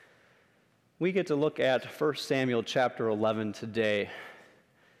We get to look at 1 Samuel chapter 11 today.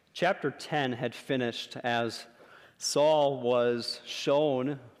 Chapter 10 had finished as Saul was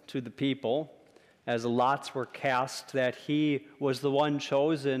shown to the people, as lots were cast, that he was the one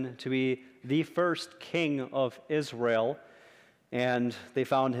chosen to be the first king of Israel, and they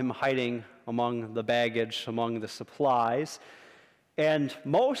found him hiding among the baggage, among the supplies. And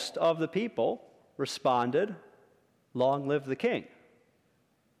most of the people responded, "Long live the king."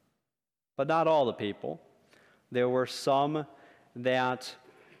 But not all the people. There were some that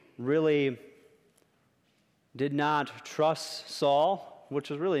really did not trust Saul, which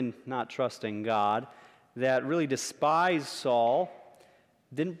was really not trusting God, that really despised Saul,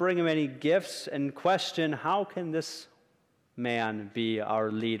 didn't bring him any gifts, and questioned, how can this man be our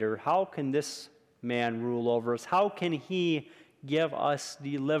leader? How can this man rule over us? How can he give us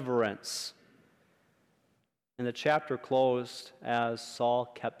deliverance? And the chapter closed as Saul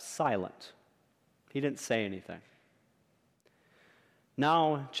kept silent. He didn't say anything.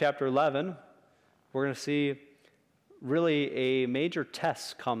 Now, chapter 11, we're going to see really a major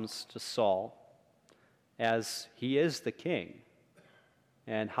test comes to Saul as he is the king.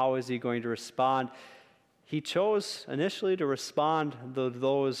 And how is he going to respond? He chose initially to respond to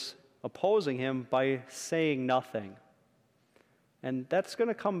those opposing him by saying nothing. And that's going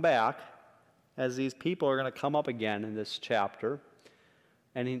to come back as these people are going to come up again in this chapter.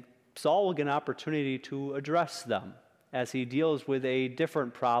 And Saul will get an opportunity to address them as he deals with a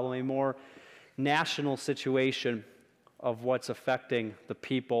different problem, a more national situation of what's affecting the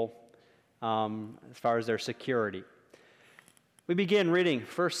people as far as their security. We begin reading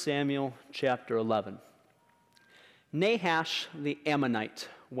 1 Samuel chapter 11. Nahash the Ammonite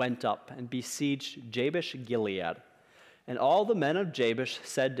went up and besieged Jabesh Gilead. And all the men of Jabesh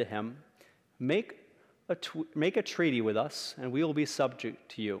said to him, Make a treaty with us, and we will be subject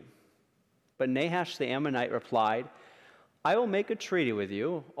to you. But Nahash the Ammonite replied, I will make a treaty with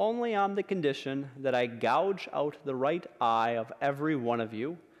you only on the condition that I gouge out the right eye of every one of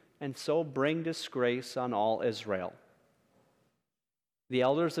you, and so bring disgrace on all Israel. The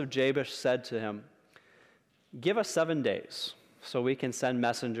elders of Jabesh said to him, Give us 7 days, so we can send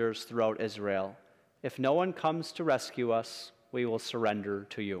messengers throughout Israel. If no one comes to rescue us, we will surrender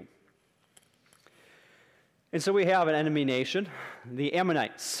to you. And so we have an enemy nation, the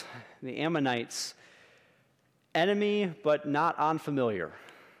Ammonites. The Ammonites, enemy but not unfamiliar.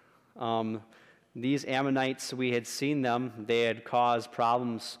 These Ammonites, we had seen them. They had caused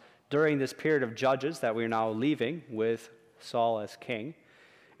problems during this period of judges that we are now leaving with Saul as king,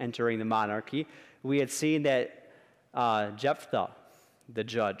 entering the monarchy. We had seen that Jephthah, the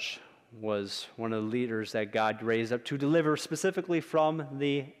judge, was one of the leaders that God raised up to deliver specifically from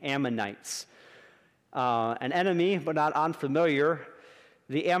the Ammonites. An enemy, but not unfamiliar.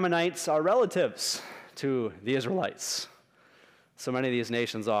 The Ammonites are relatives to the Israelites. So many of these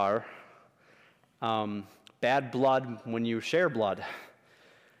nations are. Bad blood when you share blood.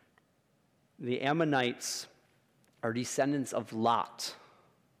 The Ammonites are descendants of Lot,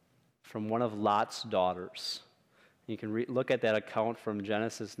 from one of Lot's daughters. You can look at that account from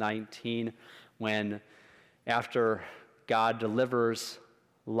Genesis 19, when after God delivers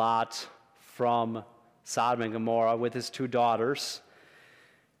Lot from Sodom and Gomorrah with his 2 daughters,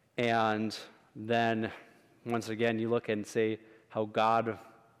 and then once again you look and see how God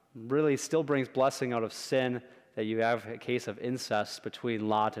really still brings blessing out of sin, that you have a case of incest between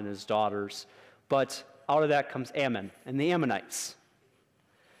Lot and his daughters, but out of that comes Ammon and the Ammonites.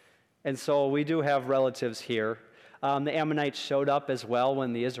 And so we do have relatives here. The Ammonites showed up as well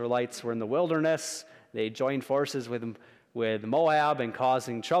when the Israelites were in the wilderness. They joined forces with Moab and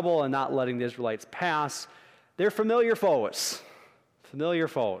causing trouble and not letting the Israelites pass. They're familiar foes. Familiar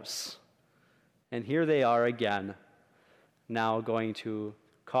foes. And here they are again, now going to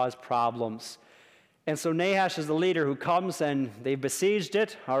cause problems. And so Nahash is the leader who comes, and they've besieged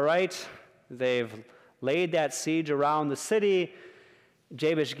it, all right? They've laid that siege around the city.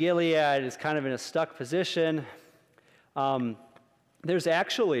 Jabesh Gilead is kind of in a stuck position. There's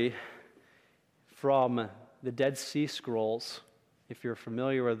actually, from the Dead Sea Scrolls, if you're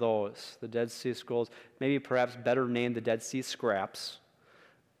familiar with those, the Dead Sea Scrolls, maybe perhaps better named the Dead Sea Scraps.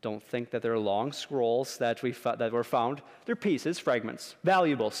 Don't think that they're long scrolls that were found. They're pieces, fragments,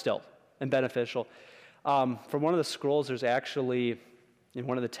 valuable still and beneficial. From one of the scrolls, there's actually, in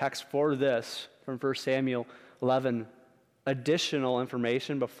one of the texts for this, from 1 Samuel 11, additional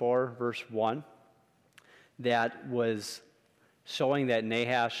information before verse 1 that was showing that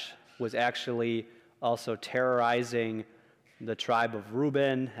Nahash was actually also terrorizing the tribe of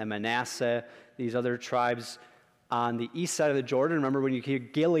Reuben and Manasseh, these other tribes, on the east side of the Jordan. Remember, when you hear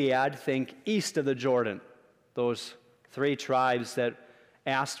Gilead, think east of the Jordan. Those 3 tribes that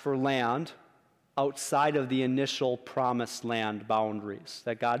asked for land outside of the initial promised land boundaries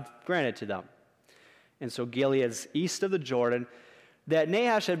that God granted to them. And so Gilead's east of the Jordan, that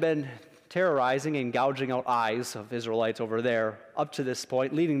Nahash had been terrorizing and gouging out eyes of Israelites over there up to this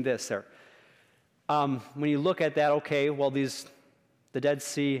point, leading this there. When you look at that, okay, well, the Dead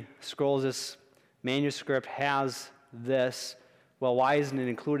Sea Scrolls, this manuscript has this. Well, why isn't it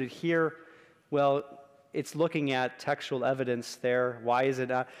included here? Well, it's looking at textual evidence there. Why is it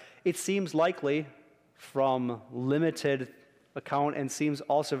not? It seems likely from limited account, and seems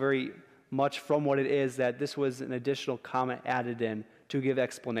also very much from what it is, that this was an additional comment added in to give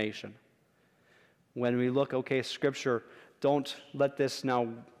explanation. When we look, okay, Scripture, don't let this now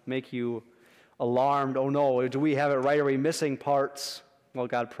make you alarmed. Oh no, do we have it right? Are we missing parts? Well,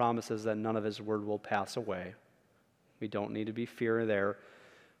 God promises that none of His word will pass away. We don't need to be fear there.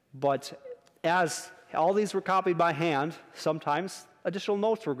 But as all these were copied by hand, sometimes additional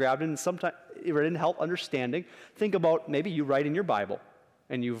notes were grabbed in, and sometimes it didn't help understanding. Think about maybe you write in your Bible,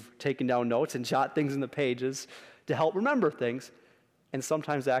 and you've taken down notes and jot things in the pages to help remember things. And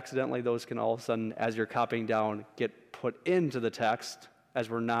sometimes accidentally those can all of a sudden, as you're copying down, get put into the text, as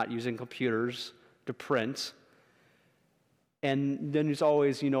we're not using computers to print. And then there's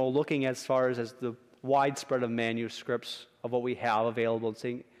always, looking as far as the widespread of manuscripts of what we have available and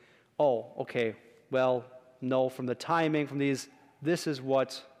saying, oh, okay, well, no, from the timing, from these, this is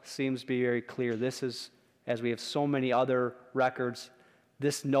what seems to be very clear. This is, as we have so many other records,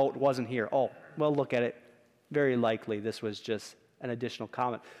 this note wasn't here. Oh, well, look at it. Very likely this was just an additional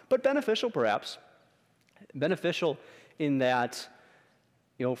comment. But beneficial, perhaps. Beneficial in that,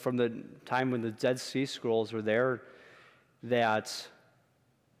 from the time when the Dead Sea Scrolls were there, that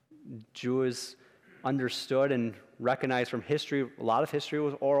Jews understood and recognized from history, a lot of history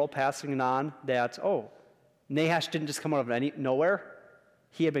was oral, passing it on, that, Nahash didn't just come out of nowhere.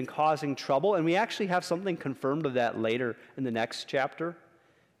 He had been causing trouble, and we actually have something confirmed of that later in the next chapter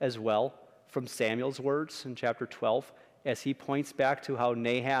as well, from Samuel's words in chapter 12, as he points back to how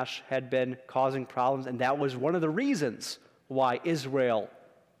Nahash had been causing problems, and that was one of the reasons why Israel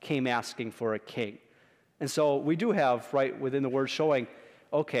came asking for a king. And so we do have, right within the word, showing,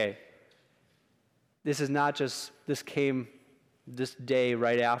 okay, this is not just, this came this day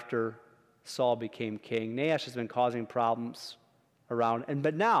right after Saul became king. Nahash has been causing problems around,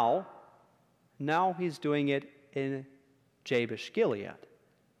 but now he's doing it in Jabesh Gilead.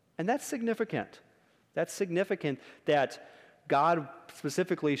 And that's significant. That's significant that God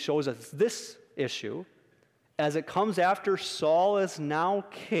specifically shows us this issue as it comes after Saul is now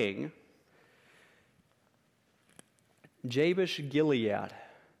king. Jabesh Gilead.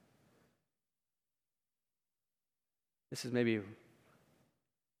 This is maybe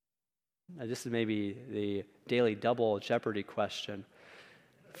the daily double Jeopardy question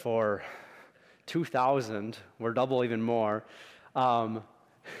for 2000. We're double even more.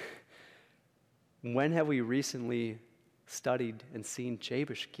 When have we recently studied and seen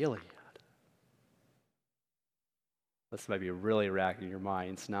Jabesh Gilead? This might be really racking your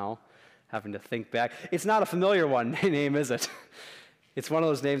minds now, having to think back. It's not a familiar name, is it? It's one of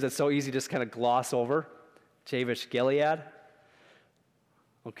those names that's so easy to just kind of gloss over. Jabesh Gilead.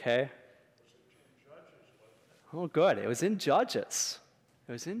 Okay. Oh, good. It was in Judges.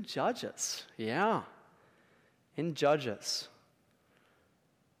 It was in Judges. Yeah. In Judges.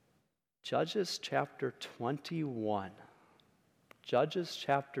 Judges chapter 21. Judges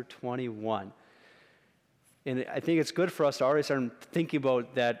chapter 21. And I think it's good for us to already start thinking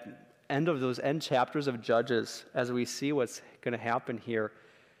about that those end chapters of Judges as we see what's going to happen here,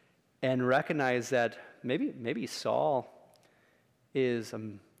 and recognize that maybe Saul is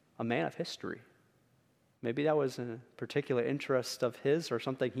a man of history. Maybe that was a particular interest of his or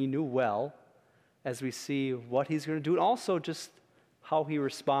something he knew well, as we see what he's going to do, and also just how he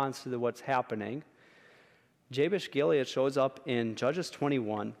responds to what's happening. Jabesh Gilead shows up in Judges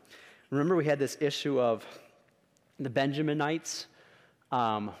 21. Remember, we had this issue of the Benjaminites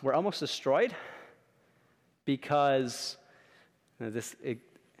were almost destroyed because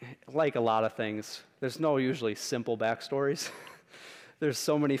like a lot of things, there's no usually simple backstories. There's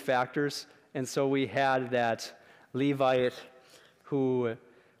so many factors. And so we had that Levite who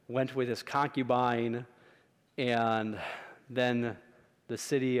went with his concubine, and then the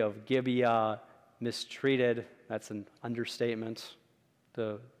city of Gibeah mistreated, that's an understatement,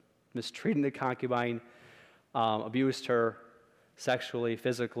 mistreating the concubine, abused her sexually,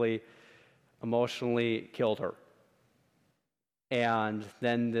 physically, emotionally, killed her. And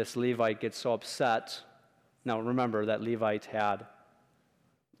then this Levite gets so upset Now remember that Levite had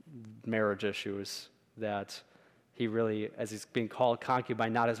marriage issues, that he really, as he's being called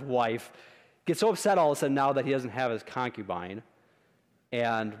concubine, not his wife, gets so upset all of a sudden now that he doesn't have his concubine.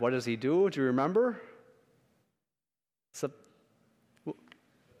 And what does he do? Do you remember?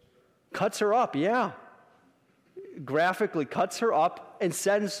 Cuts her up, yeah. Graphically cuts her up and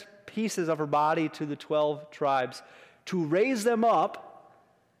sends pieces of her body to the 12 tribes to raise them up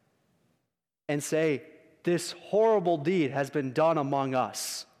and say, this horrible deed has been done among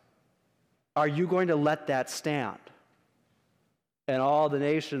us. Are you going to let that stand? And all the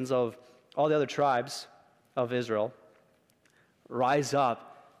nations of, all the other tribes of Israel rise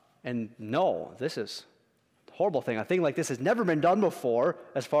up and no, this is a horrible thing. A thing like this has never been done before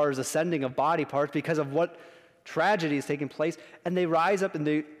as far as the sending of body parts because of what tragedy is taking place. And they rise up and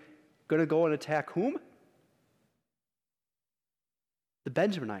they're going to go and attack whom? The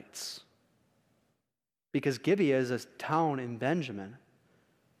Benjaminites. Because Gibeah is a town in Benjamin,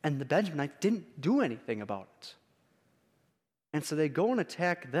 and the Benjaminites didn't do anything about it. And so they go and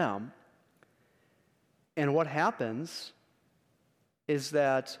attack them, and what happens is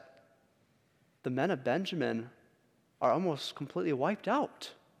that the men of Benjamin are almost completely wiped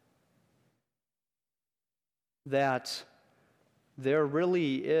out. That there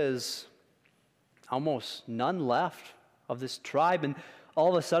really is almost none left of this tribe, and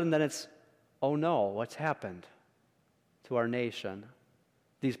all of a sudden then it's, oh no, what's happened to our nation?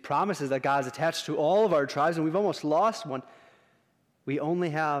 These promises that God has attached to all of our tribes, and we've almost lost one. We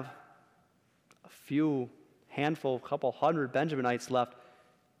only have a few handful, couple hundred Benjaminites left.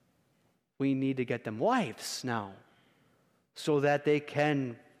 We need to get them wives now so that they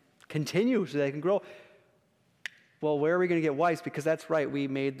can continue, so they can grow. Well, where are we going to get wives? Because that's right, we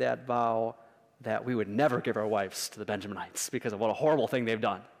made that vow that we would never give our wives to the Benjaminites because of what a horrible thing they've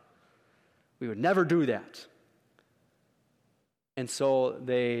done. We would never do that. And so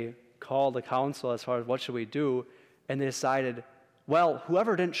they called the council as far as what should we do, and they decided, well,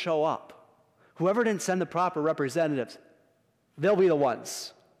 whoever didn't show up, whoever didn't send the proper representatives, they'll be the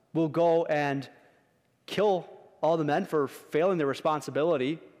ones. We'll go and kill all the men for failing their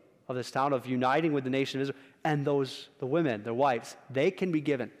responsibility of this town of uniting with the nation of Israel, and the women, their wives, they can be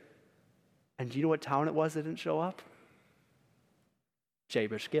given. And do you know what town it was that didn't show up?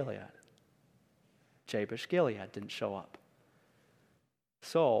 Jabesh Gilead. Jabesh Gilead didn't show up.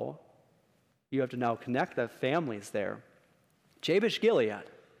 So, you have to now connect the families there. Jabesh Gilead.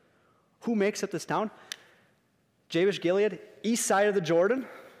 Who makes up this town? Jabesh Gilead, east side of the Jordan.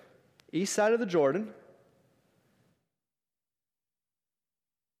 East side of the Jordan.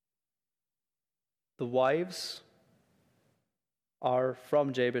 The wives are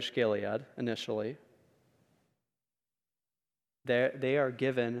from Jabesh Gilead initially. They are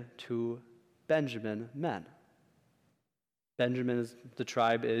given to Benjamin men. Benjamin, the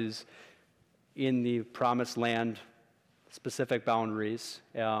tribe, is in the promised land, specific boundaries.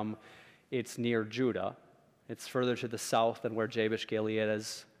 It's near Judah. It's further to the south than where Jabesh Gilead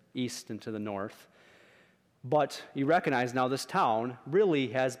is, east and to the north. But you recognize now this town really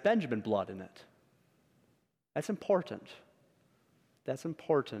has Benjamin blood in it. That's important. That's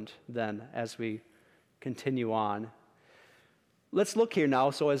important then as we continue on. Let's look here now.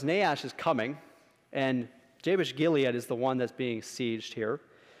 So as Nahash is coming, and Jabesh Gilead is the one that's being sieged here,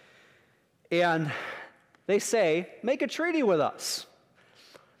 and they say, make a treaty with us.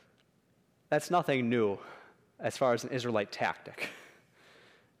 That's nothing new as far as an Israelite tactic.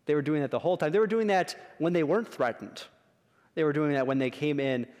 They were doing that the whole time. They were doing that when they weren't threatened. They were doing that when they came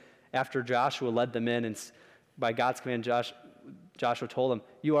in after Joshua led them in, and by God's command, Joshua told them,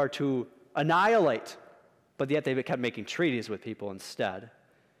 you are to annihilate. But yet they kept making treaties with people instead.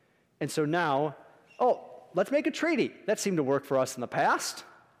 And so now, let's make a treaty. That seemed to work for us in the past.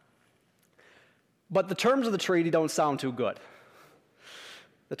 But the terms of the treaty don't sound too good.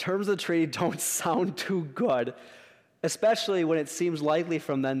 The terms of the treaty don't sound too good, especially when it seems likely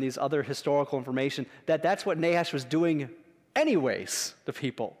from then these other historical information that that's what Nahash was doing anyways to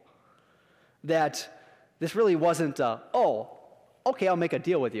people. That this really wasn't, okay, I'll make a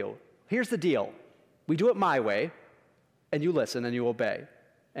deal with you. Here's the deal. We do it my way, and you listen and you obey,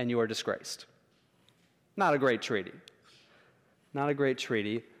 and you are disgraced. Not a great treaty. Not a great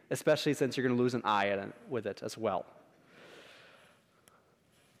treaty, especially since you're going to lose an eye with it as well.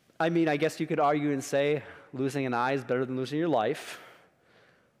 I mean, I guess you could argue and say losing an eye is better than losing your life,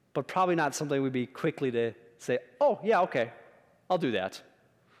 but probably not something we'd be quickly to say, oh, yeah, okay, I'll do that.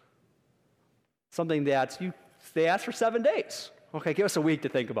 Something that they asked for 7 days. Okay, give us a week to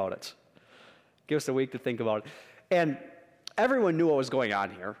think about it. Give us a week to think about it. And everyone knew what was going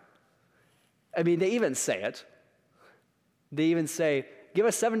on here. I mean, they even say it. They even say, give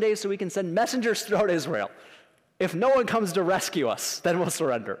us 7 days so we can send messengers throughout Israel. If no one comes to rescue us, then we'll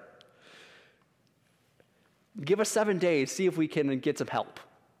surrender. Give us 7 days, see if we can get some help.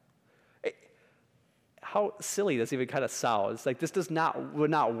 How silly this even kind of sounds. Like, this would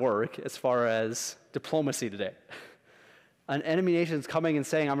not work as far as diplomacy today. An enemy nation is coming and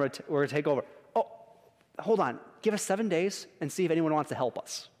saying, we're going to take over. Oh, hold on. Give us 7 days and see if anyone wants to help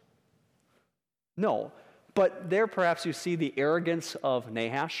us. No. But there perhaps you see the arrogance of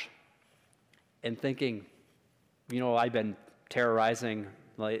Nahash and thinking, I've been terrorizing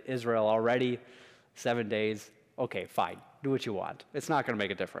Israel already, 7 days. Okay, fine. Do what you want. It's not going to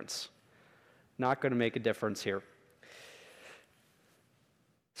make a difference. Not going to make a difference here.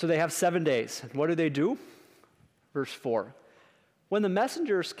 So they have 7 days. And what do? Verse 4. When the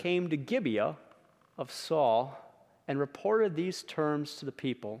messengers came to Gibeah of Saul and reported these terms to the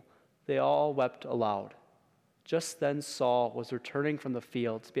people, they all wept aloud. Just then Saul was returning from the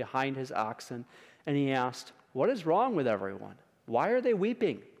fields behind his oxen, and he asked, "What is wrong with everyone? Why are they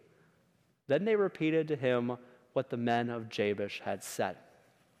weeping?" Then they repeated to him what the men of Jabesh had said.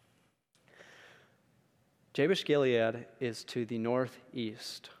 Jabesh Gilead is to the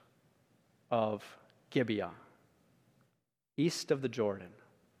northeast of Gibeah, east of the Jordan.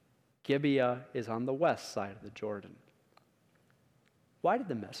 Gibeah is on the west side of the Jordan. Why did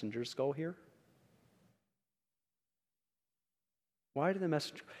the messengers go here? Why did the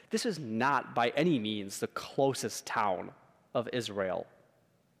messenger? This is not by any means the closest town of Israel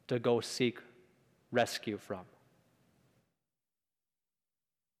to go seek rescue from.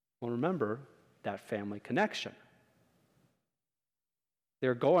 Well, remember that family connection.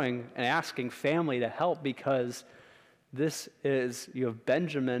 They're going and asking family to help because you have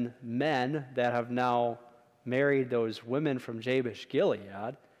Benjamin men that have now married those women from Jabesh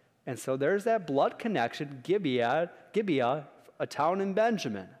Gilead. And so there's that blood connection, Gibeah, a town in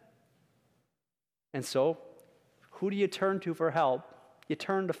Benjamin. And so, who do you turn to for help? You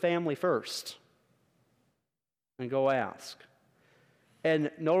turn to family first and go ask.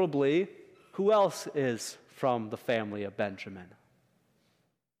 And notably, who else is from the family of Benjamin?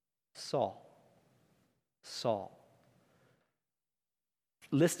 Saul.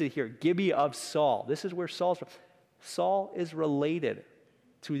 Listed here, Gibeah of Saul. This is where Saul's from. Saul is related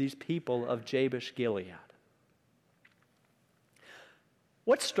to these people of Jabesh Gilead.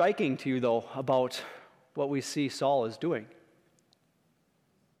 What's striking to you, though, about what we see Saul is doing?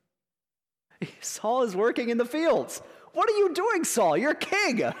 Saul is working in the fields. What are you doing, Saul? You're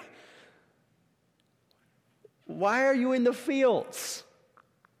king. Why are you in the fields?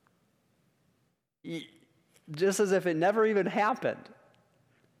 Just as if it never even happened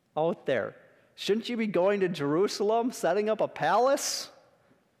out there. Shouldn't you be going to Jerusalem, setting up a palace?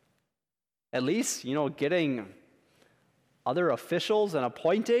 At least, getting other officials and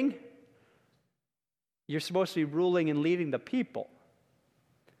appointing? You're supposed to be ruling and leading the people.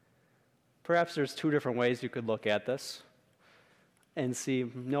 Perhaps there's two different ways you could look at this and see,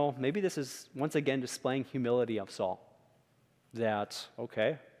 no, maybe this is once again displaying humility of Saul. That,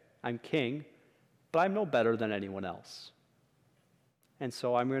 okay, I'm king, but I'm no better than anyone else. And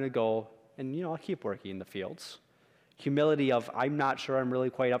so I'm going to go and, I'll keep working in the fields. Humility of, I'm not sure I'm really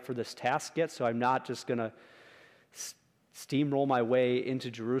quite up for this task yet, so I'm not just going to steamroll my way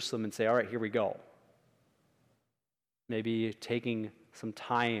into Jerusalem and say, all right, here we go. Maybe taking some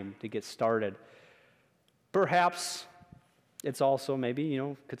time to get started. Perhaps it's also maybe,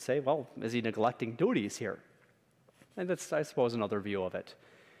 could say, well, is he neglecting duties here? And that's, I suppose, another view of it.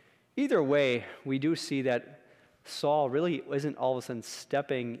 Either way, we do see that Saul really isn't all of a sudden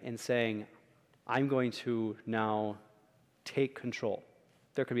stepping and saying, I'm going to now take control.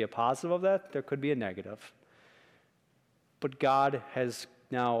 There could be a positive of that, there could be a negative. But God has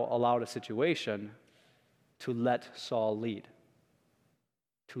now allowed a situation to let Saul lead,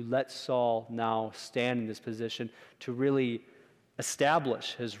 to let Saul now stand in this position to really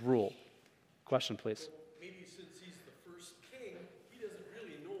establish his rule. Question, please. Maybe since he's the first king, he doesn't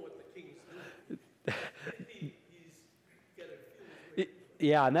really know what the king's doing. Maybe he's got to feel his way.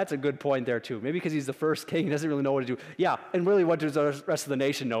 Yeah, and that's a good point there too. Maybe because he's the first king, he doesn't really know what to do. Yeah, and really what does the rest of the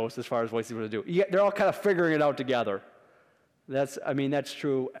nation knows as far as what he's going to do. Yeah, they're all kind of figuring it out together. That's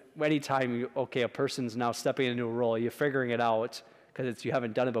true. Anytime a person's now stepping into a role, you're figuring it out because you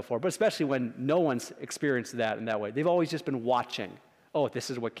haven't done it before. But especially when no one's experienced that in that way. They've always just been watching. Oh, this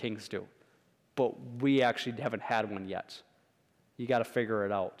is what kings do. But we actually haven't had one yet. You got to figure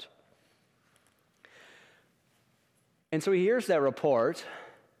it out. And so he hears that report.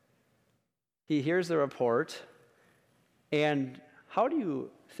 And how do you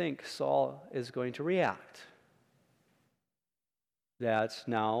think Saul is going to react? That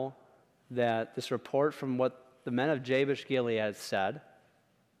now that this report from what the men of Jabesh Gilead said,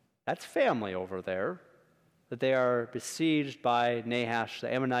 that's family over there, that they are besieged by Nahash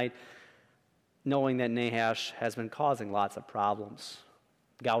the Ammonite, knowing that Nahash has been causing lots of problems,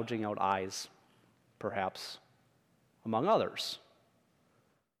 gouging out eyes, perhaps, among others.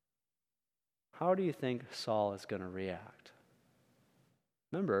 How do you think Saul is going to react?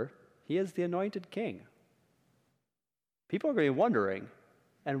 Remember, he is the anointed king. People are going to be wondering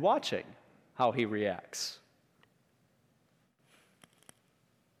and watching how he reacts.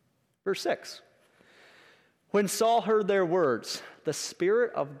 Verse 6. When Saul heard their words, the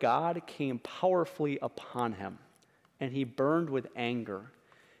Spirit of God came powerfully upon him, and he burned with anger.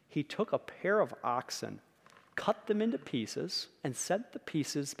 He took a pair of oxen, cut them into pieces, and sent the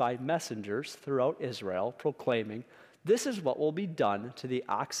pieces by messengers throughout Israel, proclaiming, "This is what will be done to the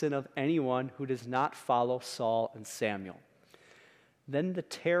oxen of anyone who does not follow Saul and Samuel." Then the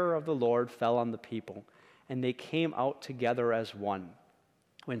terror of the Lord fell on the people, and they came out together as one.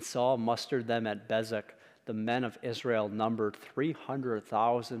 When Saul mustered them at Bezek, the men of Israel numbered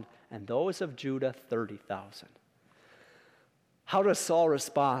 300,000, and those of Judah 30,000. How does Saul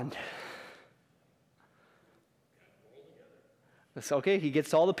respond? It's okay, he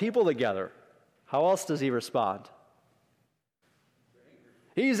gets all the people together. How else does he respond?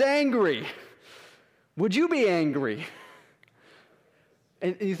 He's angry. Would you be angry?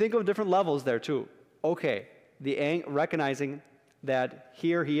 And you think of different levels there too. Okay, recognizing that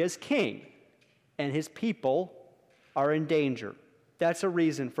here he is king, and his people are in danger. That's a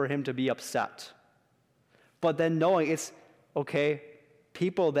reason for him to be upset. But then knowing it's, okay,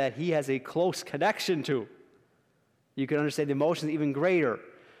 people that he has a close connection to, you can understand the emotions even greater.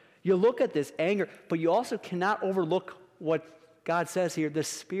 You look at this anger, but you also cannot overlook what God says here. The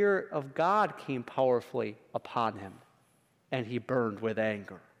Spirit of God came powerfully upon him, and he burned with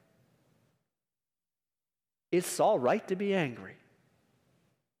anger. Is Saul right to be angry?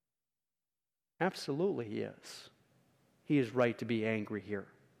 Absolutely he is. He is right to be angry here.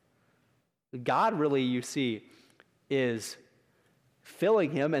 God really, you see, is filling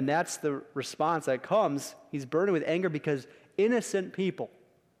him, and that's the response that comes. He's burning with anger because innocent people,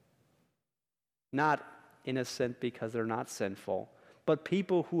 not innocent because they're not sinful, but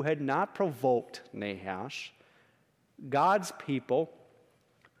people who had not provoked Nahash, God's people,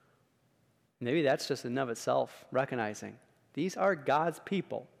 maybe that's just in and of itself, recognizing these are God's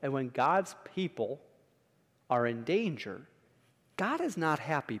people. And when God's people are in danger, God is not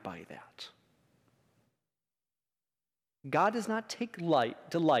happy by that. God does not take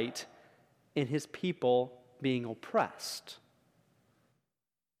delight in his people being oppressed.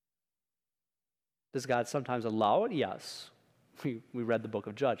 Does God sometimes allow it? Yes. We read the book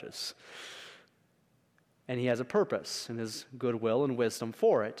of Judges. And he has a purpose in his goodwill and wisdom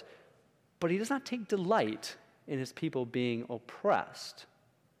for it. But he does not take delight in his people being oppressed.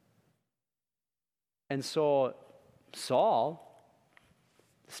 And so Saul,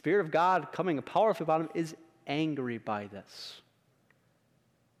 the Spirit of God coming powerfully upon him, is angry by this.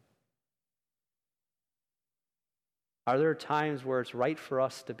 Are there times where it's right for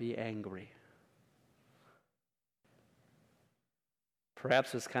us to be angry?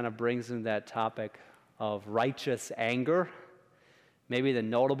 Perhaps this kind of brings in that topic of righteous anger. Maybe the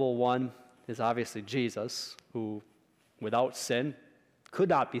notable one is obviously Jesus, who without sin could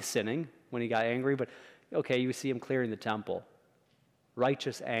not be sinning when he got angry, but okay, you see him clearing the temple.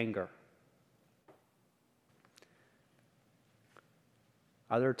 Righteous anger.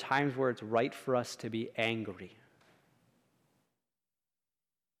 Are there times where it's right for us to be angry?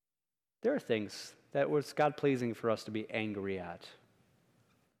 There are things that was God-pleasing for us to be angry at.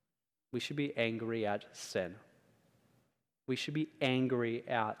 We should be angry at sin. We should be angry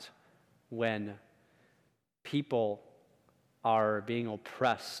at when people are being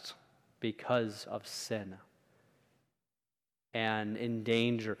oppressed because of sin and in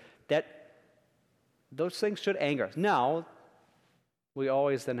danger. Those things should anger us. Now, we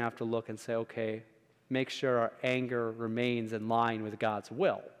always then have to look and say, okay, make sure our anger remains in line with God's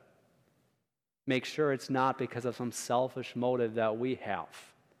will. Make sure it's not because of some selfish motive that we have.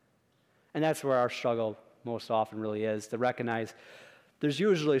 And that's where our struggle most often really is, to recognize there's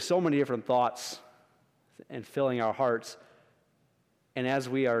usually so many different thoughts in filling our hearts. And as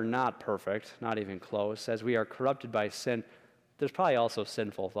we are not perfect, not even close, as we are corrupted by sin, there's probably also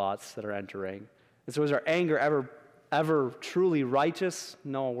sinful thoughts that are entering. And so is our anger ever truly righteous?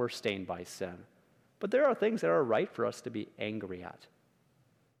 No, we're stained by sin. But there are things that are right for us to be angry at.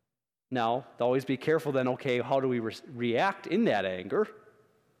 Now, always be careful then, okay, how do we react in that anger?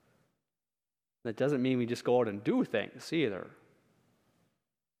 That doesn't mean we just go out and do things either.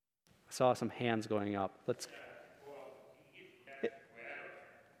 I saw some hands going up.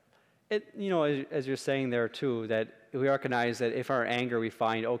 As you're saying there too, that we recognize that if our anger, we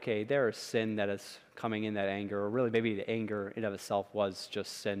find, okay, there is sin that is coming in that anger, or really maybe the anger in of itself was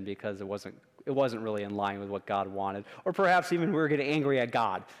just sin because it wasn't really in line with what God wanted. Or perhaps even we were getting angry at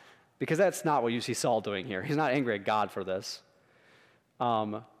God, because that's not what you see Saul doing here. He's not angry at God for this.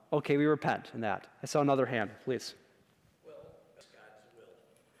 Okay, we repent in that. I saw another hand, please. Well, that's God's will.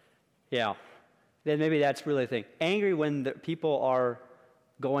 Yeah. Then maybe that's really the thing. Angry when the people are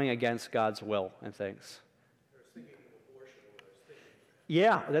going against God's will and things. They're thinking of abortion when I was thinking.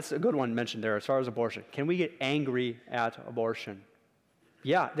 Yeah, that's a good one mentioned there as far as abortion. Can we get angry at abortion?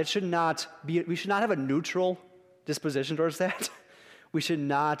 Yeah, that should not be, we should not have a neutral disposition towards that. We should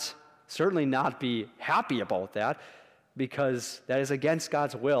certainly not be happy about that, because that is against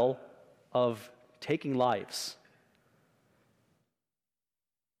God's will of taking lives.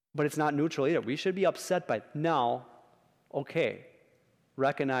 But it's not neutral either. We should be upset by it. Now, okay,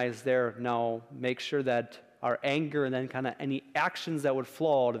 recognize there, now make sure that our anger and then kind of any actions that would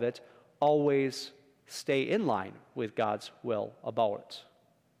flow out of it always stay in line with God's will about it.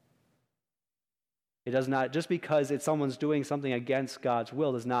 It does not, just because someone's doing something against God's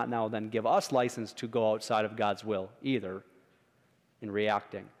will does not now then give us license to go outside of God's will either in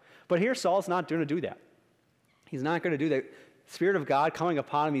reacting. But here Saul's not going to do that. He's not going to do that. Spirit of God coming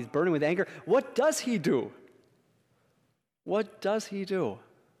upon him, he's burning with anger. What does he do? What does he do?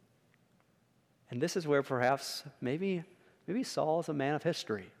 And this is where perhaps maybe Saul is a man of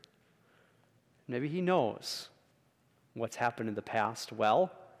history. Maybe he knows what's happened in the past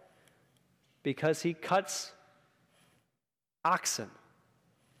well, because he cuts oxen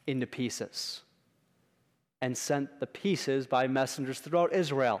into pieces and sent the pieces by messengers throughout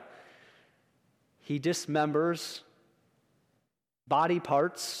Israel. He dismembers body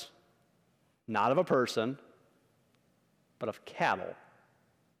parts, not of a person, but of cattle,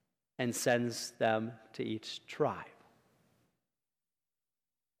 and sends them to each tribe.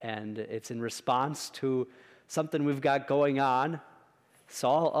 And it's in response to something we've got going on.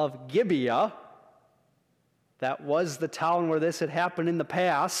 Saul of Gibeah, that was the town where this had happened in the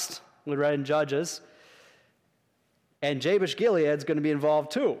past, we read in Judges, and Jabesh Gilead's going to be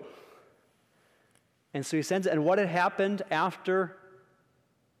involved too. And so he sends it, and what had happened after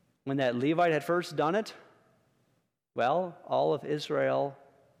when that Levite had first done it? Well, all of Israel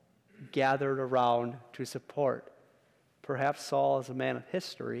gathered around to support. Perhaps Saul is a man of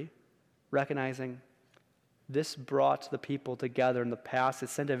history, recognizing this brought the people together in the past. It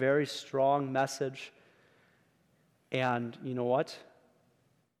sent a very strong message. And you know what?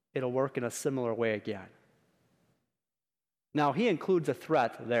 It'll work in a similar way again. Now, he includes a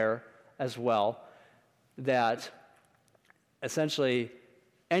threat there as well, that essentially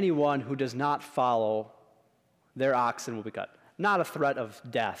anyone who does not follow their oxen will be cut. Not a threat of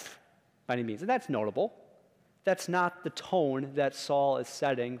death by any means. And that's notable. That's not the tone that Saul is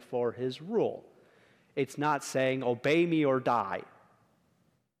setting for his rule. It's not saying, obey me or die.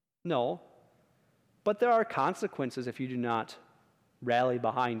 No. But there are consequences if you do not rally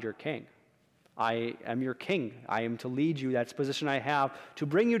behind your king. I am your king. I am to lead you. That's the position I have to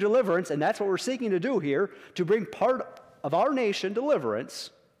bring you deliverance, and that's what we're seeking to do here, to bring part of our nation deliverance.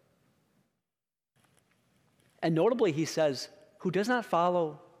 And notably, he says, who does not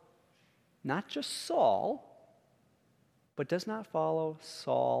follow not just Saul, but does not follow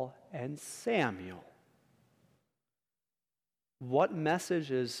Saul and Samuel. What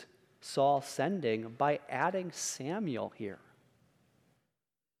message is Saul sending by adding Samuel here?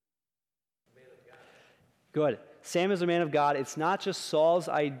 Good. Samuel's a man of God. It's not just Saul's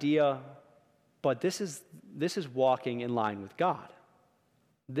idea, but this is walking in line with God.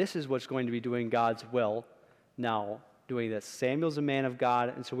 This is what's going to be doing God's will now, doing this. Samuel's a man of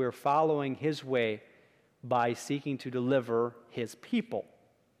God, and so we're following his way by seeking to deliver his people.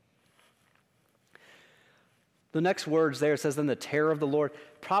 The next words there says, then the terror of the Lord.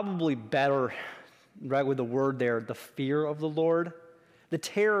 Probably better, right, with the word there, the fear of the Lord. The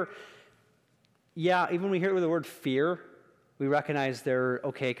terror, yeah, even when we hear it with the word fear, we recognize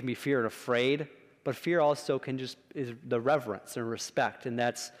it can be fear and afraid, but fear also is the reverence and respect, and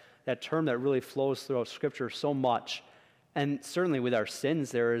that's that term that really flows throughout Scripture so much. And certainly with our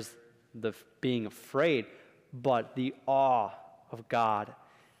sins, there is the being afraid, but the awe of God.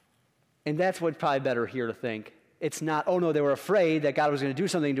 And that's what's probably better here to think. It's not, oh no, they were afraid that God was going to do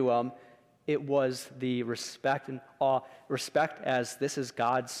something to them. It was the respect and awe, respect as this is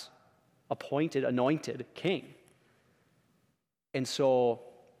God's appointed, anointed king. And so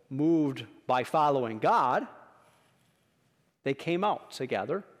moved by following God, they came out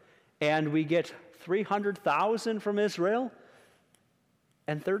together, and we get 300,000 from Israel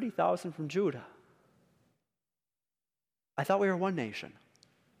and 30,000 from Judah. I thought we were one nation.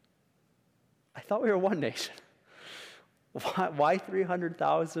 Why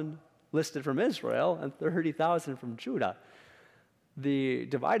 300,000 listed from Israel and 30,000 from Judah? The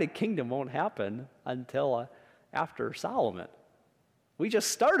divided kingdom won't happen until after Solomon. We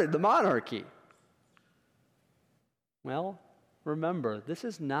just started the monarchy. Well, remember, this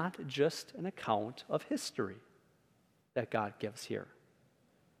is not just an account of history that God gives here.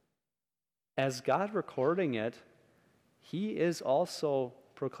 As God recording it, he is also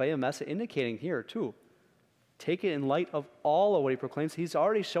proclaiming a message, indicating here too. Take it in light of all of what he proclaims. He's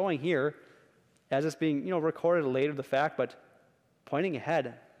already showing here, as it's being recorded later the fact, but pointing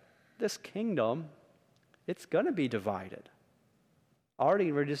ahead, this kingdom, it's going to be divided.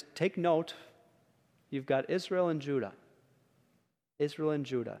 Already, just take note, you've got Israel and Judah. Israel and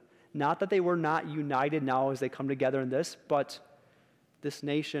Judah. Not that they were not united now as they come together in this, but this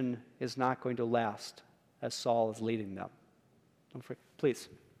nation is not going to last as Saul is leading them. Please.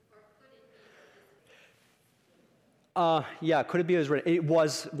 Could it be it was written? It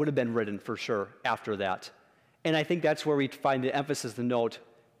would have been written for sure after that. And I think that's where we find the emphasis, the note.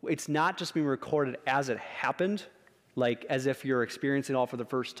 It's not just being recorded as it happened, like as if you're experiencing it all for the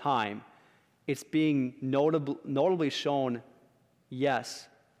first time. It's being notably shown, yes,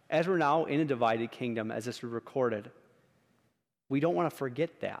 as we're now in a divided kingdom, as this is recorded, we don't want to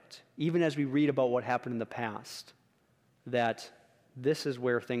forget that, even as we read about what happened in the past, that this is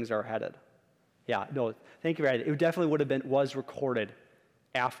where things are headed. Yeah, no, thank you, Brad. It definitely was recorded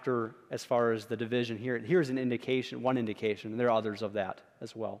after, as far as the division here. Here's one indication, and there are others of that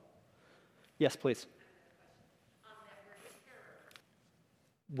as well. Yes, please.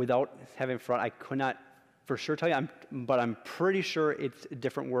 Without having front, I could not for sure tell you, but I'm pretty sure it's a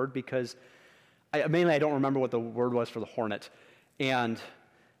different word because I don't remember what the word was for the hornet. And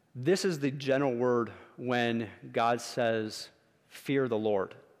this is the general word when God says, fear the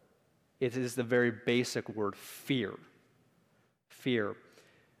Lord. It is the very basic word, fear. Fear.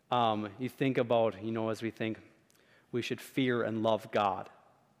 You think about, as we think, we should fear and love God.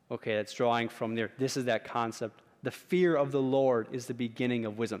 Okay, it's drawing from there. This is that concept. The fear of the Lord is the beginning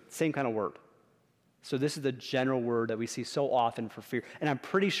of wisdom. Same kind of word. So this is the general word that we see so often for fear. And I'm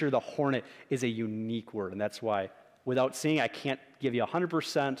pretty sure the hornet is a unique word, and that's why, without seeing, I can't give you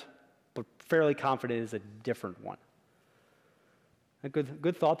 100%, but fairly confident it is a different one. A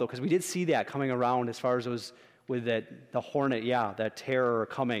good thought, though, because we did see that coming around as far as it was with the hornet, that terror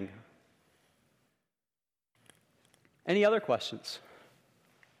coming. Any other questions?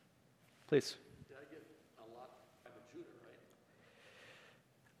 Please. Did I get a lot of Judah,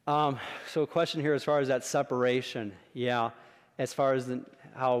 right? So a question here as far as that separation. As far as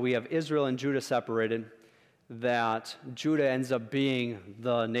how we have Israel and Judah separated, that Judah ends up being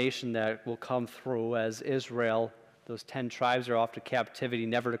the nation that will come through as Israel. Those 10 tribes are off to captivity,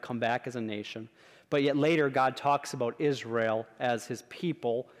 never to come back as a nation. But yet later, God talks about Israel as his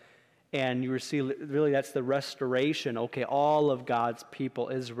people, and you see, really, that's the restoration. Okay, all of God's people,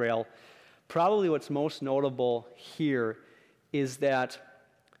 Israel. Probably what's most notable here is that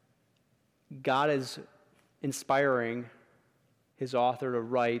God is inspiring his author to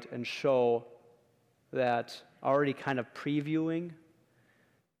write and show that, already kind of previewing,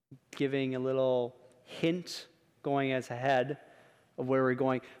 giving a little hint going as ahead of where we're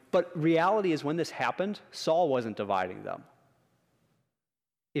going. But reality is, when this happened, Saul wasn't dividing them.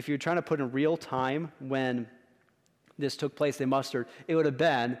 If you're trying to put in real time when this took place, they mustered, it would have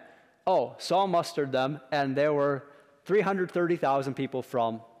been, Saul mustered them, and there were 330,000 people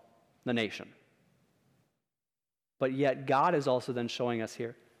from the nation. But yet God is also then showing us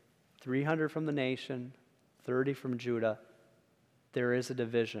here, 300 from the nation, 30 from Judah. There is a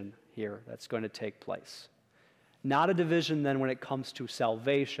division here that's going to take place. Not a division then when it comes to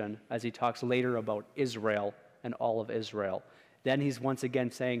salvation, as he talks later about Israel and all of Israel. Then he's once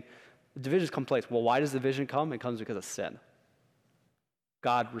again saying, the divisions come place. Well, why does the division come? It comes because of sin.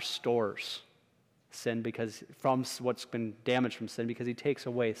 God restores sin from what's been damaged from sin, because he takes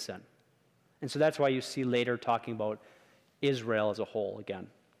away sin. And so that's why you see later talking about Israel as a whole again.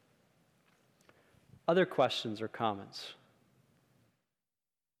 Other questions or comments?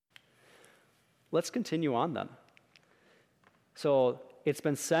 Let's continue on then. So it's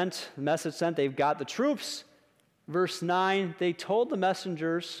been sent, the message sent, they've got the troops. Verse 9, they told the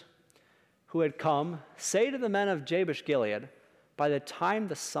messengers who had come, say to the men of Jabesh Gilead, by the time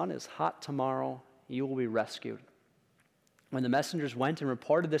the sun is hot tomorrow, you will be rescued. When the messengers went and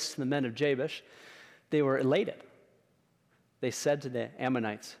reported this to the men of Jabesh, they were elated. They said to the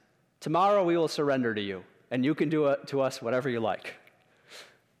Ammonites, "Tomorrow we will surrender to you, and you can do to us whatever you like."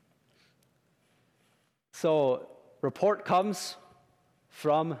 So, report comes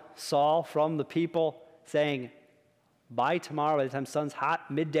from Saul, from the people, saying, by tomorrow, by the time the sun's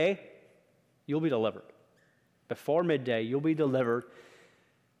hot, midday, you'll be delivered. Before midday, you'll be delivered.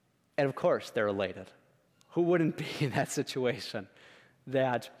 And of course, they're elated. Who wouldn't be in that situation?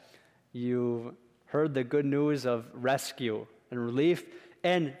 That you heard the good news of rescue and relief,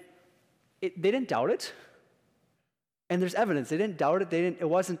 and they didn't doubt it. And there's evidence. They didn't doubt it. It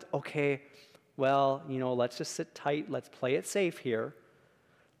wasn't, okay, well, let's just sit tight. Let's play it safe here.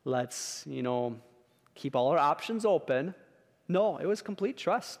 Let's, keep all our options open. No, it was complete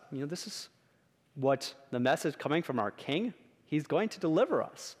trust. This is what the message coming from our king. He's going to deliver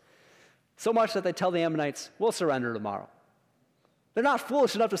us. So much that they tell the Ammonites, we'll surrender tomorrow. They're not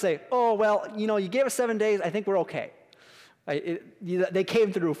foolish enough to say, oh, well, you gave us 7 days. I think we're okay. They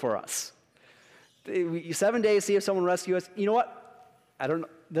came through for us. 7 days, see if someone rescues us. You know what? I don't know.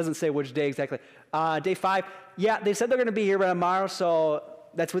 It doesn't say which day exactly. Day 5. Yeah, they said they're going to be here by tomorrow, so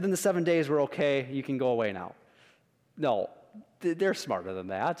that's within the 7 days. We're okay. You can go away now. No, they're smarter than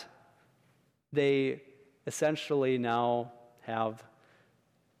that. They essentially now have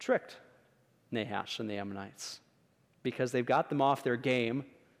tricked Nahash and the Ammonites because they've got them off their game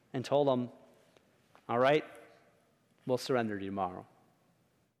and told them, all right, we'll surrender to you tomorrow.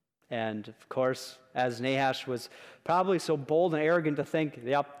 And of course, as Nahash was probably so bold and arrogant to think,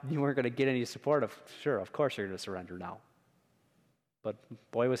 yep, you weren't going to get any support, of course you're going to surrender now. But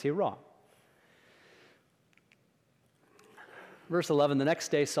boy, was he wrong. Verse 11, the next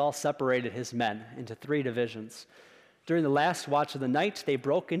day Saul separated his men into 3 divisions. During the last watch of the night, they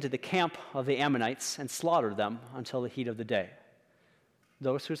broke into the camp of the Ammonites and slaughtered them until the heat of the day.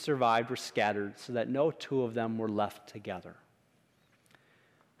 Those who survived were scattered so that no 2 of them were left together.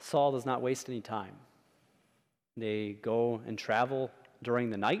 Saul does not waste any time. They go and travel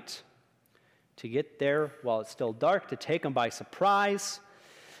during the night to get there while it's still dark, to take them by surprise.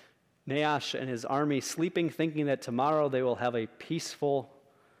 Nahash and his army sleeping, thinking that tomorrow they will have a peaceful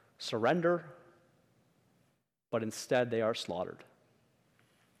surrender, but instead they are slaughtered.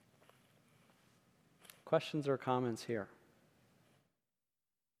 Questions or comments here?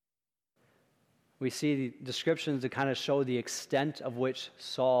 We see the descriptions to kind of show the extent of which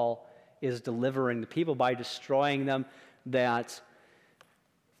Saul is delivering the people by destroying them, that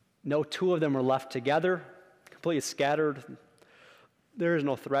no 2 of them are left together, completely scattered. There is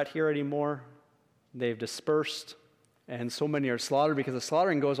no threat here anymore. They've dispersed, and so many are slaughtered because the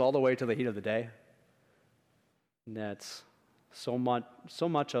slaughtering goes all the way to the heat of the day. And that's so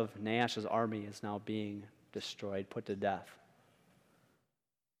much of Nahash's army is now being destroyed, put to death.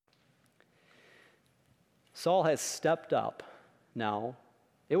 Saul has stepped up now.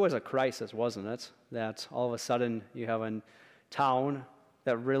 It was a crisis, wasn't it? That all of a sudden you have a town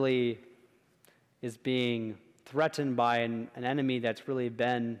that really is being threatened by an enemy that's really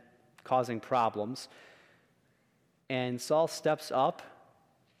been causing problems. And Saul steps up,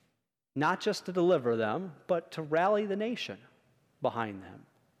 not just to deliver them, but to rally the nation behind them.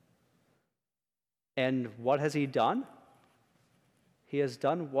 And what has he done? He has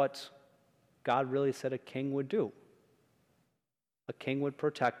done what God really said a king would do. A king would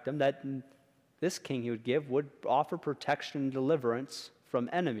protect them, that this king he would give would offer protection and deliverance from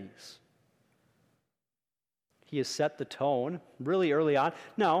enemies. He has set the tone really early on.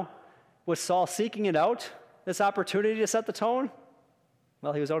 Now, was Saul seeking it out, this opportunity to set the tone?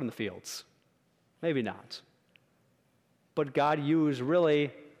 Well, he was out in the fields. Maybe not. But God used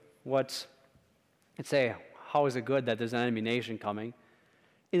really what, I'd say, how is it good that there's an enemy nation coming?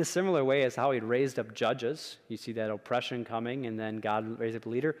 In a similar way as how he'd raised up judges. You see that oppression coming, and then God raised up a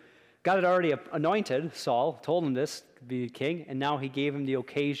leader. God had already anointed Saul, told him this to be king, and now he gave him the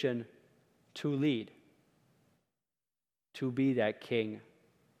occasion to lead, to be that king.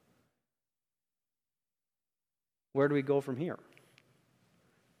 Where do we go from here?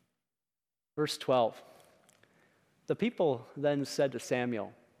 Verse 12. The people then said to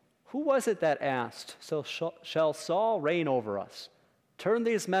Samuel, "Who was it that asked, 'So shall Saul reign over us? Turn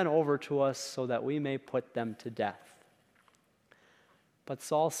these men over to us so that we may put them to death." But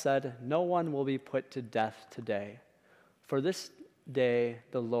Saul said, "No one will be put to death today, for this day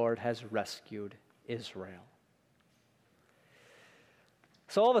the Lord has rescued Israel."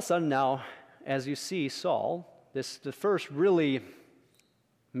 So all of a sudden now, as you see Saul, the first really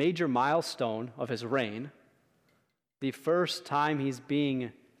major milestone of his reign, the first time he's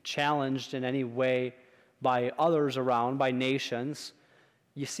being challenged in any way by others around, by nations,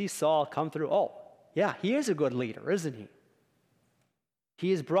 you see Saul come through. Oh, yeah, he is a good leader, isn't he?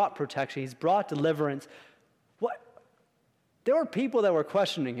 He has brought protection. He's brought deliverance. What? There were people that were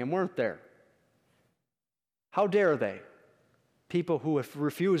questioning him, weren't there? How dare they? People who have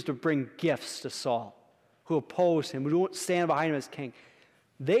refused to bring gifts to Saul, who oppose him, who don't stand behind him as king.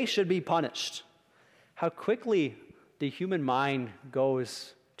 They should be punished. How quickly the human mind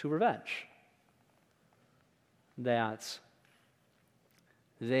goes to revenge. That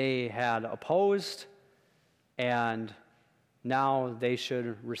they had opposed, and now they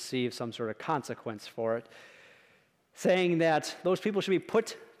should receive some sort of consequence for it, saying that those people should be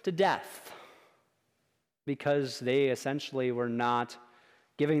put to death because they essentially were not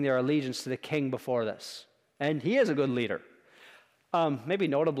giving their allegiance to the king before this. And he is a good leader. Maybe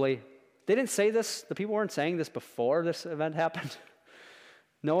notably, they didn't say this, the people weren't saying this before this event happened.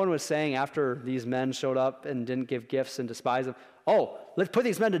 No one was saying after these men showed up and didn't give gifts and despised them, oh, let's put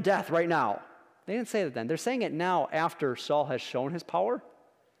these men to death right now. They didn't say that then. They're saying it now after Saul has shown his power,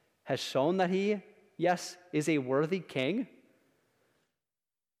 has shown that he, yes, is a worthy king.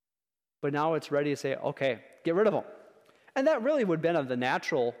 But now it's ready to say, okay, get rid of him. And that really would have been the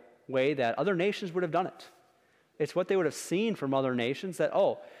natural way that other nations would have done it. It's what they would have seen from other nations that,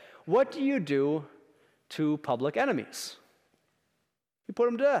 oh, what do you do to public enemies? You put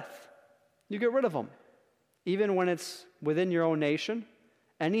them to death. You get rid of them. Even when it's within your own nation,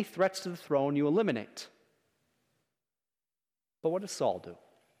 any threats to the throne you eliminate. But what does Saul do?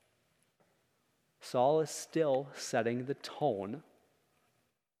 Saul is still setting the tone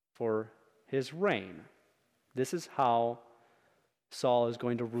for his reign. This is how Saul is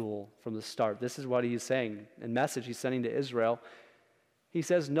going to rule from the start. This is what he's saying in message he's sending to Israel. He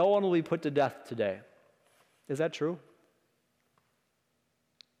says, no one will be put to death today. Is that true?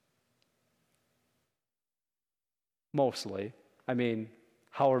 Mostly. I mean,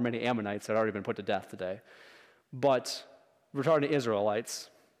 however many Ammonites had already been put to death today. But returning to Israelites,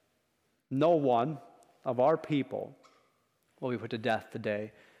 no one of our people will be put to death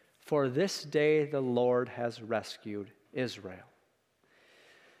today. For this day the Lord has rescued Israel.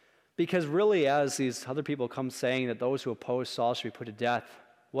 Because really, as these other people come saying that those who oppose Saul should be put to death,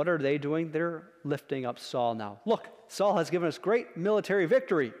 what are they doing? They're lifting up Saul now. Look, Saul has given us great military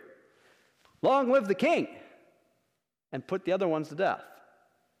victory. Long live the king! And put the other ones to death.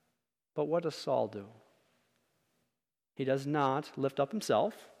 But what does Saul do? He does not lift up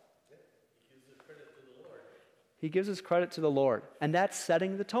himself. He gives his credit to the Lord. And that's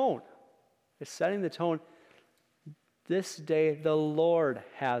setting the tone. It's setting the tone. This day the Lord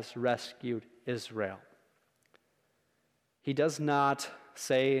has rescued Israel. He does not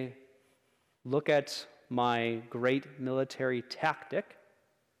say, look at my great military tactic.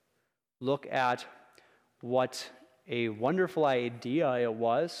 Look at what a wonderful idea it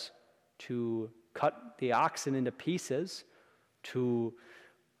was to cut the oxen into pieces, to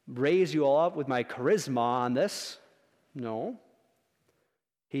raise you all up with my charisma on this. No.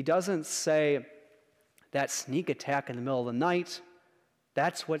 He doesn't say that sneak attack in the middle of the night,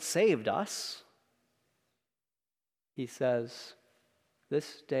 that's what saved us. He says,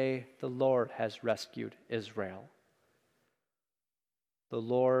 this day the Lord has rescued Israel. The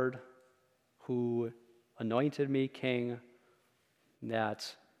Lord who anointed me king,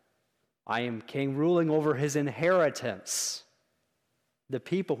 that I am king ruling over his inheritance. The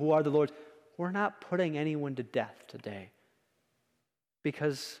people who are the Lord's. We're not putting anyone to death today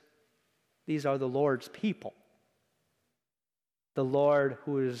because these are the Lord's people. The Lord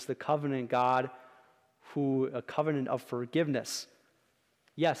who is the covenant God, who a covenant of forgiveness.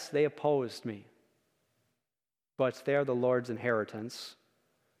 Yes, they opposed me, but they're the Lord's inheritance,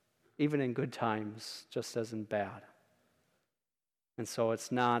 even in good times, just as in bad. And so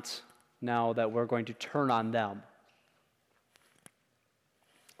it's not now that we're going to turn on them.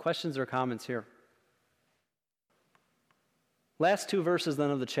 Questions or comments here? Last two verses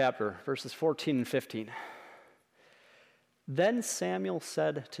then of the chapter, verses 14 and 15. Then Samuel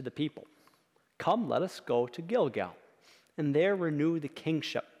said to the people, come, let us go to Gilgal, and there renew the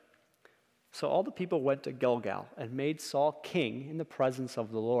kingship. So all the people went to Gilgal and made Saul king in the presence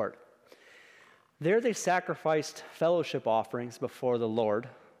of the Lord. There they sacrificed fellowship offerings before the Lord,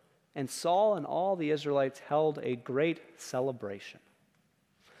 and Saul and all the Israelites held a great celebration.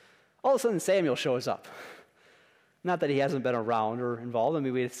 All of a sudden Samuel shows up. Not that he hasn't been around or involved. I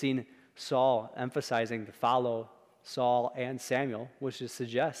mean, we had seen Saul emphasizing to follow Saul and Samuel, which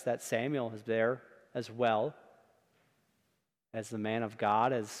suggests that Samuel is there as well as the man of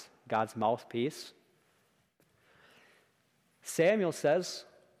God, as God's mouthpiece. Samuel says,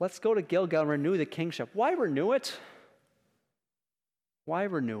 let's go to Gilgal and renew the kingship. Why renew it? Why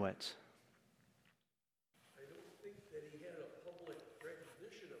renew it? I don't think that he had a public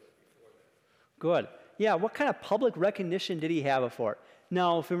recognition of it before that. Good. Yeah, what kind of public recognition did he have it for?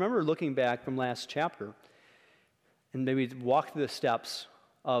 Now, if you remember looking back from last chapter, and maybe walk through the steps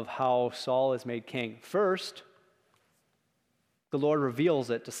of how Saul is made king. First, the Lord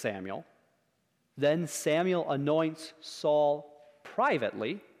reveals it to Samuel. Then Samuel anoints Saul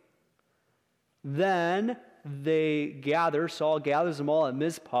privately. Then Saul gathers them all at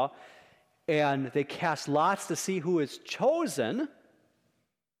Mizpah, and they cast lots to see who is chosen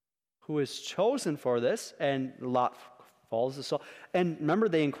for this, and Lot falls to Saul. And remember,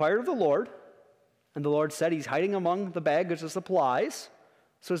 they inquired of the Lord, and the Lord said he's hiding among the baggage of supplies.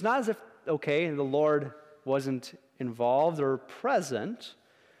 So it's not as if, okay, the Lord wasn't involved or present,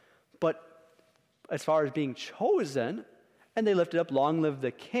 but as far as being chosen, and they lifted up, long live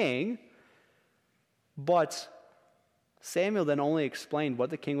the king. But Samuel then only explained what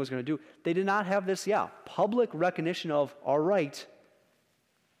the king was going to do. They did not have this, public recognition of, all right,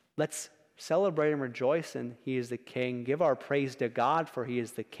 let's celebrate and rejoice in he is the king. Give our praise to God for he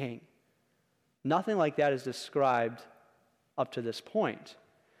is the king. Nothing like that is described up to this point.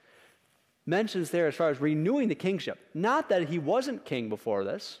 Mentions there as far as renewing the kingship. Not that he wasn't king before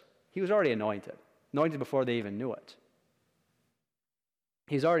this. He was already anointed before they even knew it.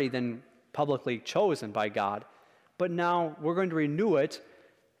 He's already then publicly chosen by God. But now we're going to renew it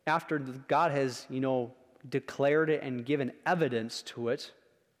after God has, declared it and given evidence to it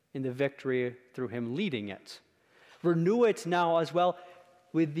in the victory through him leading it. Renew it now as well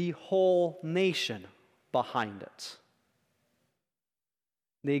with the whole nation behind it.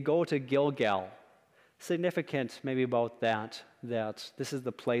 They go to Gilgal. Significant maybe about that this is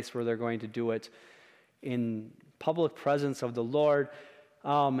the place where they're going to do it in public presence of the Lord.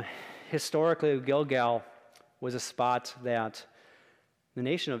 Historically, Gilgal was a spot that the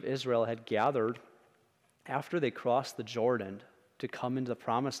nation of Israel had gathered after they crossed the Jordan to come into the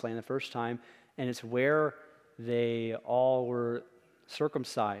Promised Land the first time, and it's where they all were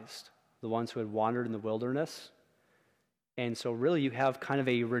circumcised, the ones who had wandered in the wilderness. And so really you have kind of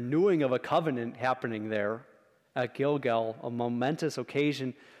a renewing of a covenant happening there at Gilgal, a momentous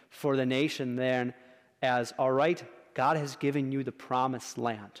occasion for the nation then, as, all right, God has given you the Promised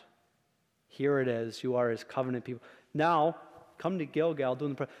Land. Here it is. You are his covenant people. Now, come to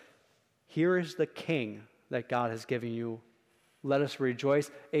Gilgal. Here is the king that God has given you. Let us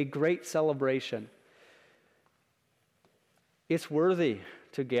rejoice. A great celebration. It's worthy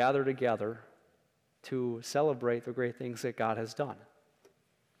to gather together to celebrate the great things that God has done,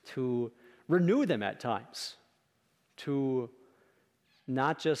 to renew them at times, to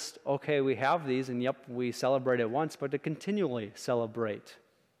not just, okay, we have these and yep, we celebrate it once, but to continually celebrate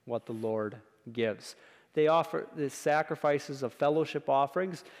what the Lord gives. They offer the sacrifices of fellowship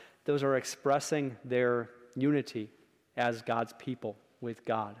offerings. Those are expressing their unity as God's people with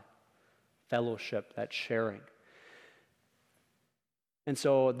God. Fellowship, that sharing. And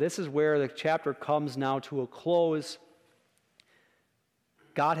so this is where the chapter comes now to a close.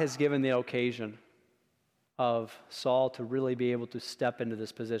 God has given the occasion of Saul to really be able to step into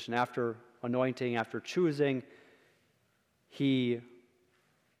this position. After anointing, after choosing, he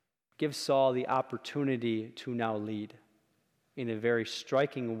gives Saul the opportunity to now lead in a very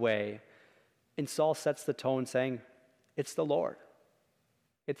striking way. And Saul sets the tone saying, it's the Lord.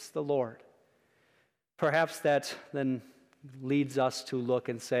 It's the Lord. Perhaps that then leads us to look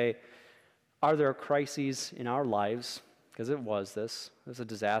and say, are there crises in our lives? Because it was a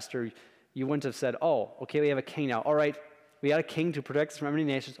disaster. You wouldn't have said, oh, okay, we have a king now. All right, we got a king to protect us from enemy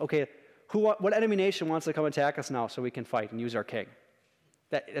nations. Okay, what enemy nation wants to come attack us now so we can fight and use our king?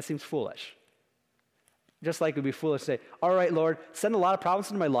 That seems foolish. Just like it would be foolish to say, all right, Lord, send a lot of problems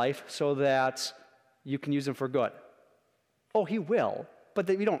into my life so that you can use them for good. Oh, he will, but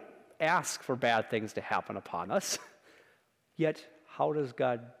we don't ask for bad things to happen upon us. Yet, how does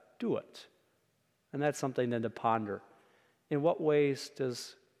God do it? And that's something then to ponder. In what ways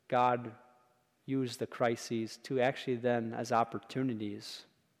does God use the crises to actually then as opportunities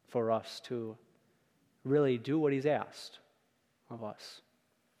for us to really do what he's asked of us?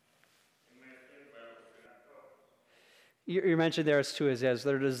 You mentioned there too is as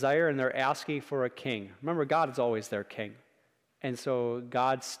their desire and they're asking for a king. Remember, God is always their king. And so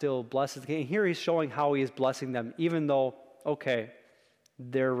God still blesses the king. Here he's showing how he is blessing them, even though, okay,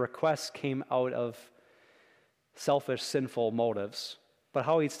 their requests came out of selfish, sinful motives, but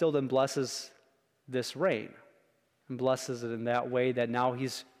how he still then blesses this reign and blesses it in that way that now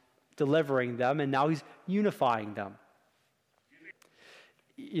he's delivering them and now he's unifying them.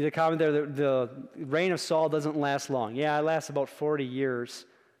 the comment there, the reign of Saul doesn't last long. Yeah, it lasts about 40 years,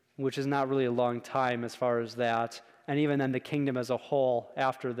 which is not really a long time as far as that. And even then the kingdom as a whole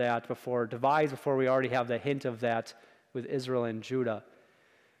after that, before it divides, before we already have the hint of that with Israel and Judah.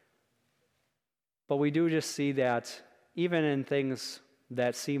 But we do just see that even in things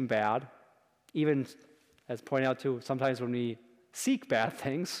that seem bad, even as pointed out too, sometimes when we seek bad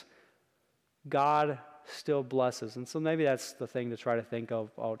things, God still blesses. And so maybe that's the thing to try to think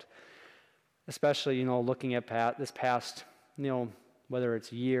about, especially, looking at this past, whether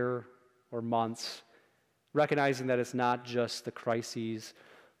it's year or months, recognizing that it's not just the crises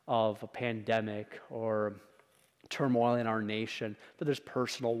of a pandemic or turmoil in our nation, but there's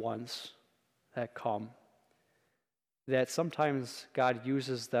personal ones that come. That sometimes God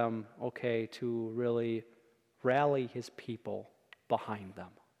uses them, to really rally his people behind them,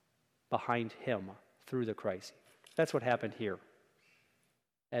 behind him through the crisis. That's what happened here.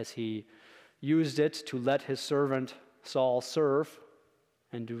 As he used it to let his servant Saul serve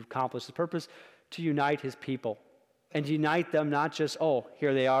and to accomplish the purpose, to unite his people. And unite them not just,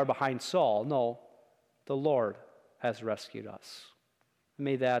 here they are behind Saul. No, the Lord has rescued us.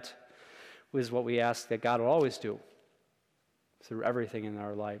 May that is what we ask that God will always do through everything in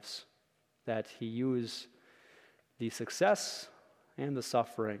our lives, that he use the success and the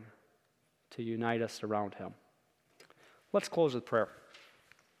suffering to unite us around him. Let's close with prayer.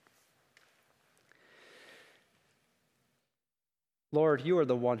 Lord, you are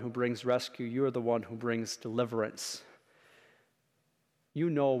the one who brings rescue. You are the one who brings deliverance. You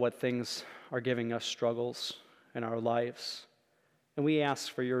know what things are giving us struggles in our lives. And we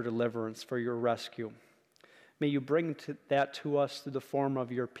ask for your deliverance, for your rescue. May you bring that to us through the form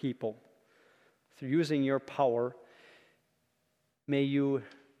of your people. Through using your power, may you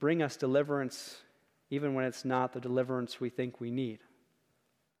bring us deliverance even when it's not the deliverance we think we need.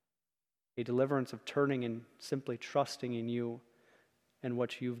 A deliverance of turning and simply trusting in you and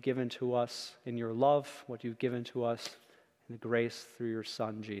what you've given to us in your love, what you've given to us in the grace through your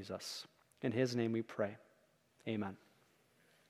Son, Jesus. In his name we pray. Amen.